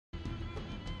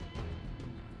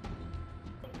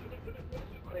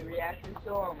the reaction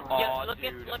so much. Oh, look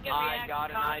dude, at I got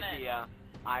an comment. idea.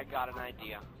 I got an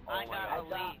idea. Oh I my got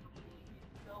god. elite.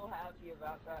 So happy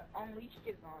about that. Unleashed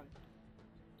is on.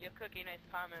 Yo, Cookie, nice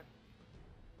comment.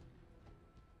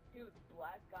 Dude,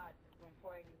 Black God has been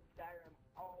playing Skyrim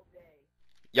all day.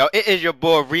 Yo, it is your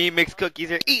boy Remix Cookies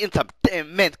here, eating some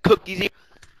damn mint cookies here.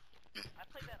 I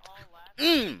played that all last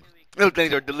 2 weeks. Those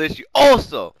things are delicious.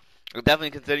 Also, I'll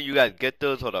definitely consider you guys get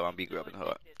those. Hold up, I'm be grubbing. Hold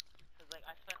up. Cause like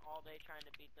I spent all day trying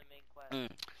to beat the main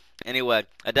quest. Anyway,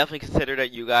 I definitely consider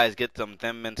that you guys get some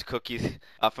Thin Mints cookies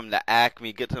from the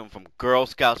Acme, get them from Girl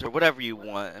Scouts or whatever you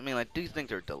want. I mean, like, these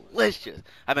things are delicious.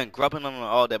 I've been grubbing them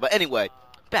all day. But anyway,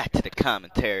 back to the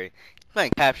commentary.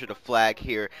 Playing Capture the Flag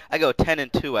here. I go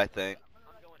 10-2, I think.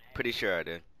 Pretty sure I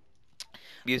did.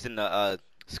 I'm using the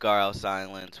Scar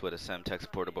Silence with a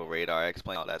Semtex portable radar. I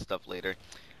explain all that stuff later.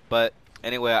 But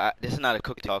anyway, this is not a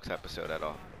Cookie Talks episode at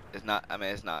all. It's not. I mean,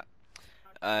 it's not.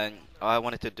 And all I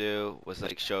wanted to do was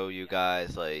like show you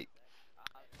guys, like,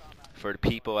 for the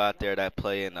people out there that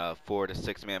play in a 4 to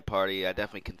 6 man party, I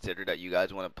definitely consider that you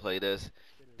guys want to play this,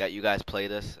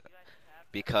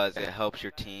 because it helps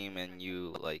your team and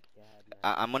you like.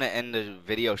 I'm gonna end the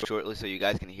video shortly so you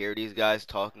guys can hear these guys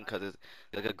talking, because it's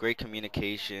like a great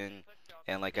communication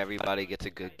and like everybody gets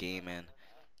a good game in.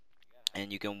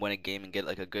 And you can win a game and get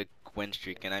like a good win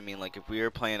streak. And I mean, like, if we were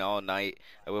playing all night,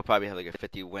 I would probably have like a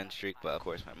 50 win streak. But of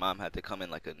course, my mom had to come in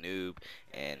like a noob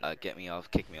and kick me off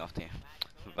the game.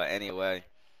 But anyway,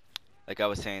 like I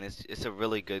was saying, it's a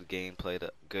really good game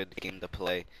to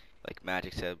play. Like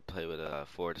Magic said, play with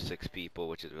 4 to 6 people,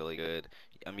 which is really good.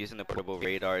 I'm using the portable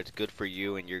radar. It's good for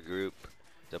you and your group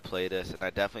to play this, and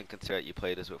I definitely consider that you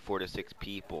play this with 4 to 6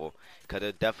 people, because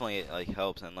it definitely like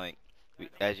helps. And like,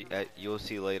 as you'll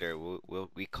see later,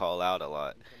 we call out a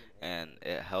lot, and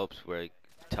it helps where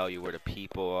tell you where the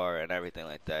people are and everything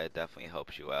like that. It definitely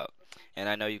helps you out. And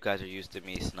I know you guys are used to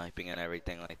me sniping and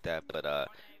everything like that, but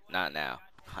not now.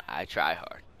 I try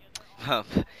hard.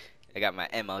 I got my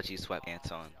MLG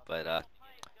sweatpants on, but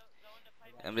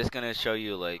I'm just gonna show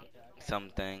you like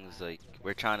some things. Like,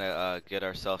 we're trying to get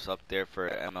ourselves up there for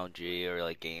MLG or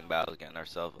like game battles, getting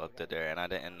ourselves up to there. And I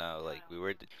didn't know, like, we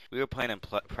were playing in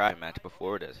private match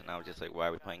before this, and I was just like, why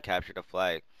are we playing Capture the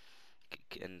Flag?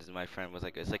 And my friend was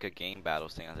like, it's like a game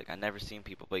battles thing. I was like, I never seen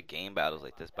people play game battles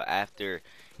like this. But after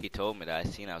he told me that,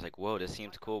 I was like, whoa, this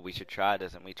seems cool. We should try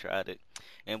this. And we tried it,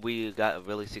 and we got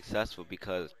really successful,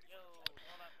 because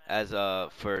as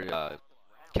for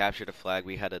Capture the Flag,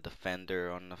 we had a defender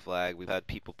on the flag. We had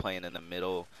people playing in the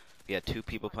middle. We had 2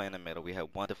 people playing in the middle. We had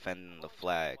 1 defending the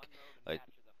flag,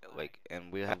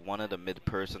 and we had one of the mid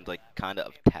persons like kind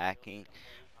of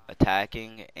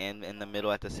attacking and in the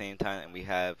middle at the same time. And we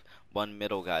have 1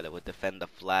 middle guy that would defend the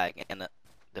flag and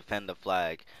defend the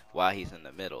flag while he's in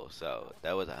the middle. So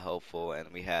that was helpful.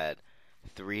 And we had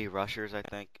 3 rushers, I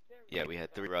think. Yeah, we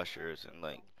had 3 rushers and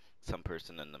like some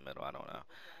person in the middle. I don't know.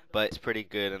 But it's pretty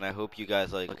good, and I hope you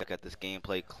guys like look at this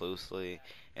gameplay closely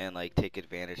and like take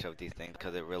advantage of these things,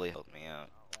 because it really helped me out.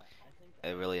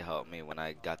 It really helped me when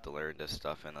I got to learn this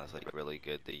stuff, and it's like really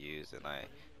good to use. And I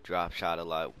drop shot a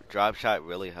lot. Drop shot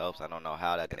really helps. I don't know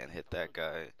how that didn't hit that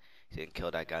guy. He didn't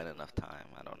kill that guy in enough time.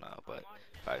 I don't know, but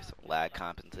probably some lag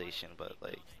compensation. But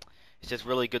like, it's just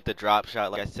really good to drop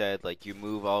shot. Like I said, like you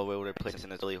move all the way over the place,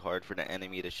 and it's really hard for the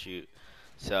enemy to shoot.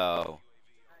 So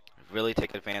really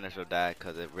take advantage of that,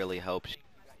 because it really helps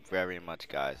very much,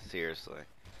 guys, seriously.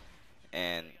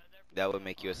 And that would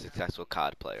make you a successful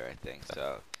COD player, I think.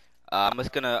 So I'm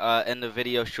just gonna end the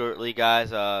video shortly,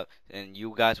 guys, and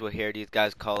you guys will hear these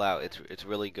guys call out. It's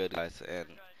really good, guys, and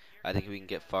I think we can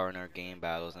get far in our game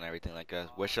battles and everything like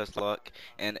that. Wish us luck.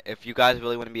 And if you guys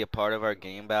really want to be a part of our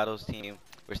game battles team,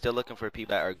 we're still looking for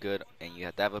people that are good, and you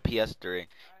have to have a PS3. We're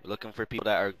looking for people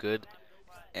that are good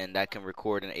and that can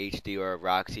record in HD or a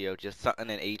Roxy, or just something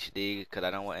in HD, because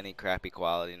I don't want any crappy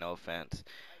quality, no offense.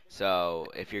 So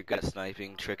if you're good at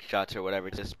sniping, trick shots, or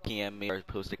whatever, just PM me or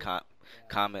post a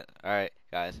comment. Alright,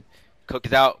 guys.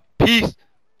 Cookies out. Peace!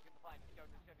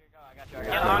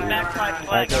 Yeah, on back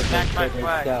flag. The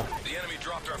enemy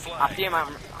dropped our flag. I see him.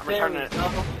 I'm returning it.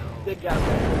 Good job,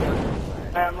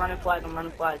 guys. Alright, I'm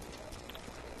running flag.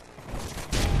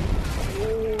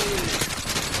 Ooh.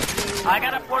 I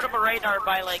got a portable radar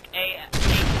by like A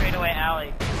straightaway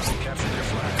alley.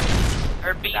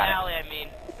 Or B alley, I mean.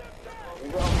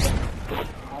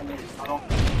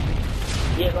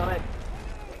 Yeah, go ahead.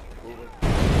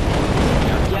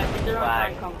 Yeah, they're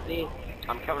all come C.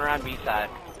 I'm coming around B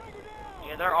side.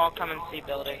 Yeah, they're all coming C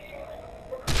building.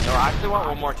 No, I actually want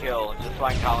 1 more kill, just so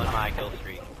I can call in my kill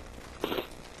streak.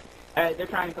 Alright, they're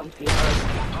trying to come C.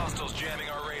 Hostiles jamming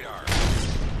our radar.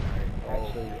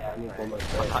 Actually, yeah, I need one more I'm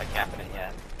play. not capping it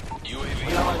yet.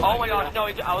 Oh my gosh, no,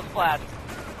 I was flashed.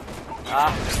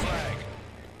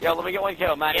 Yo, let me get one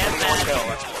kill, Maddie. Yeah, let me get one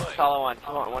Maddie. kill. That's all I want.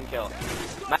 Come on, one kill.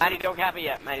 Maddie, don't cap it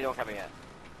yet. Maddie, don't cap it yet.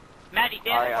 Maddie,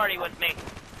 dance Alright, party with me.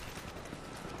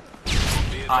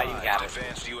 You can cap it.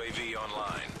 Advanced UAV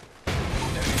online.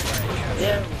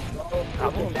 Yeah.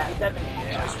 Seven.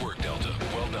 Nice work, Delta.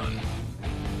 Well done.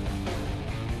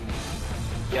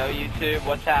 Yo, YouTube,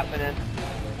 what's happening?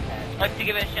 I'd like to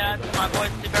give a shout out to my boy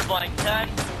Super Blank Son.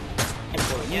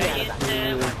 Yo,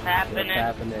 YouTube, what's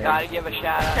happening? Gotta give a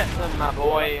shout out to my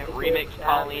boy Remix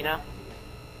Paulina.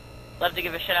 Love to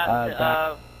give a shout out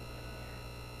to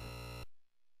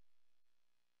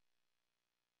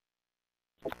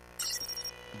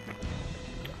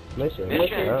Mission.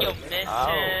 Mission. Yo,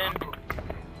 Mission.